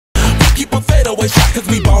keep a fadeaway shot, cause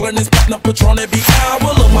we ballin' and spittin' up Patron every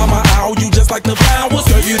hour. Look, mama, ow, you just like the flowers.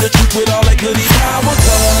 Serve you the truth with all that goody power.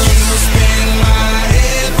 Cause you spin my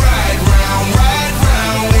head right round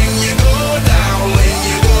when you go down,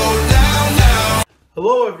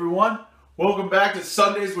 Hello everyone, welcome back to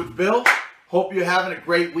Sundays with Bill. Hope you're having a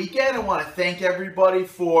great weekend. I want to thank everybody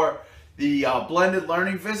for the blended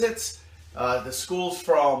learning visits. The schools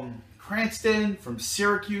from Cranston, from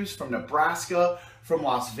Syracuse, from Nebraska, from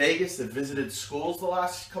Las Vegas that visited schools the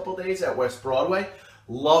last couple days at West Broadway.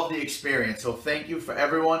 Love the experience, so thank you for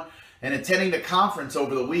everyone. And attending the conference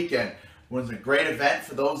over the weekend was a great event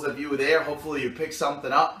for those of you there. Hopefully you picked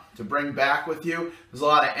something up to bring back with you. There's a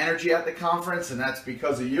lot of energy at the conference, and that's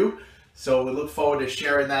because of you. So we look forward to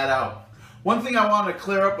sharing that out. One thing I wanted to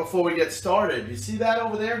clear up before we get started. You see that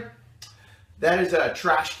over there? That is a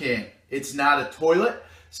trash can. It's not a toilet.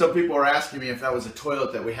 Some people are asking me if that was a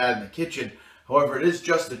toilet that we had in the kitchen. However, it is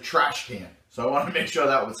just a trash can. So I want to make sure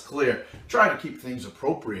that was clear. Trying to keep things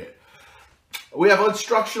appropriate. We have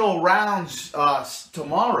instructional rounds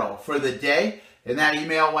tomorrow for the day. And that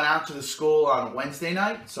email went out to the school on Wednesday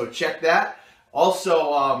night. So check that.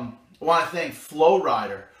 Also, I want to thank Flow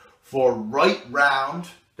Rider for Right Round,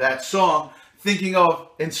 that song, thinking of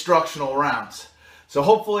instructional rounds. So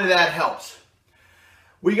hopefully that helps.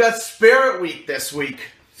 We got Spirit Week this week,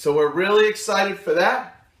 so we're really excited for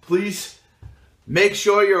that. Please make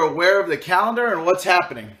sure you're aware of the calendar and what's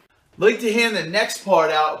happening. I'd like to hand the next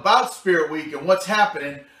part out about Spirit Week and what's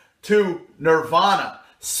happening to Nirvana.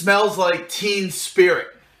 Smells Like Teen Spirit.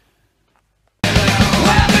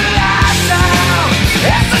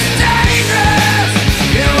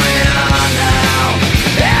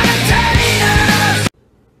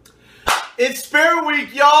 It's Spirit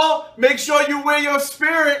Week, y'all. Make sure you wear your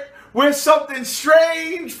spirit. Wear something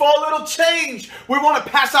strange for a little change. We want to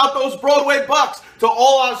pass out those Broadway bucks to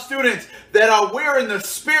all our students that are wearing the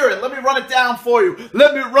spirit. Let me run it down for you.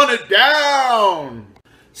 Let me run it down.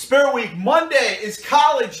 Spirit Week, Monday is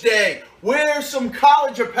College Day. Wear some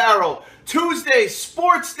college apparel. Tuesday,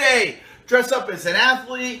 Sports Day. Dress up as an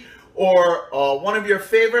athlete or one of your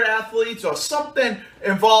favorite athletes or something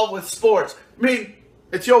involved with sports. I mean,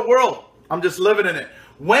 it's your world. I'm just living in it.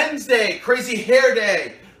 Wednesday, Crazy Hair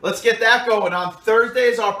Day. Let's get that going. On Thursday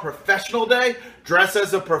is our professional day. Dress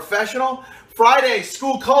as a professional. Friday,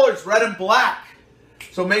 school colors, red and black.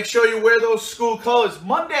 So make sure you wear those school colors.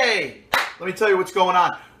 Monday, let me tell you what's going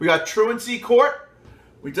on. We got truancy court.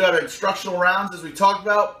 We did our instructional rounds as we talked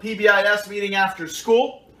about. PBIS meeting after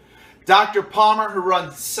school. Dr. Palmer, who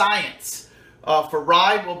runs science for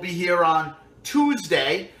RIDE, will be here on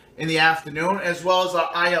Tuesday in the afternoon, as well as our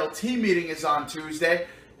ILT meeting is on Tuesday,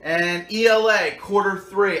 and ELA quarter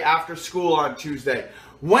 3 after school on Tuesday.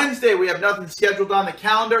 Wednesday, we have nothing scheduled on the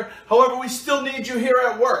calendar. However, we still need you here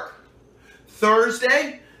at work.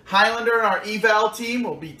 Thursday, Highlander and our eval team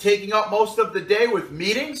will be taking up most of the day with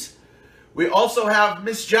meetings. We also have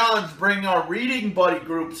Miss Johns bringing our reading buddy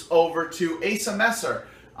groups over to Asa Messer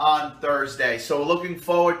on Thursday. So we're looking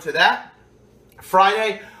forward to that.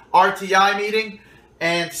 Friday, RTI meeting.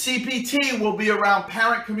 And CPT will be around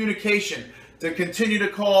parent communication to continue to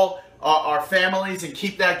call our families and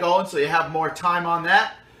keep that going so you have more time on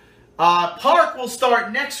that. Park will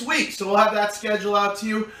start next week, so we'll have that schedule out to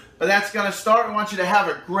you. But that's going to start. We want you to have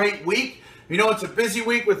a great week. You know, it's a busy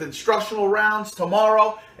week with instructional rounds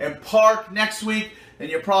tomorrow and Park next week. And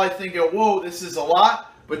you're probably thinking, whoa, this is a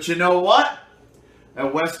lot. But you know what?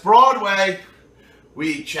 At West Broadway, we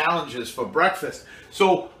eat challenges for breakfast.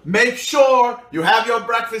 So make sure you have your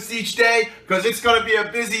breakfast each day because it's going to be a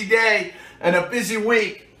busy day and a busy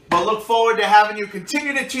week. But look forward to having you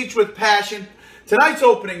continue to teach with passion. Tonight's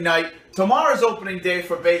opening night. Tomorrow's opening day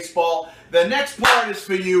for baseball. The next part is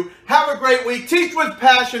for you. Have a great week. Teach with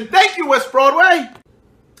passion. Thank you, West Broadway.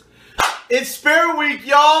 It's Spirit Week,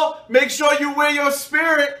 y'all. Make sure you wear your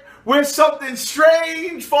spirit. Wear something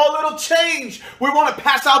strange for a little change. We want to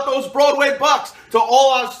pass out those Broadway bucks to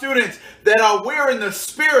all our students that are wearing the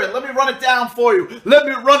spirit. Let me run it down for you. Let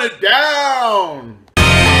me run it down.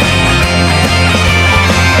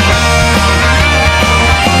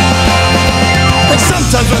 And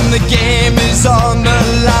sometimes when the game is on the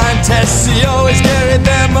line, Tessie always carried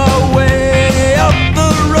them away. Up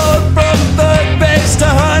the road from third base to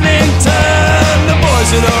Huntington, the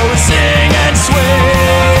boys would always sing and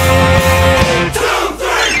swing. 2,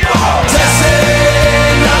 3, 4.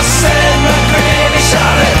 Tessie, Nelson, McGreevy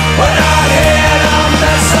shot it, but out here on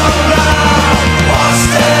this around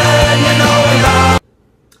Boston, you know we love.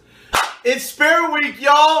 It's Spirit Week,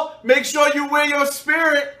 y'all. Make sure you wear your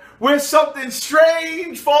spirit. We're something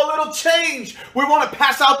strange for a little change. We want to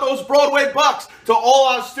pass out those Broadway bucks to all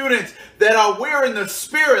our students that are wearing the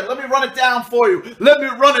spirit. Let me run it down for you. Let me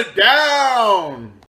run it down.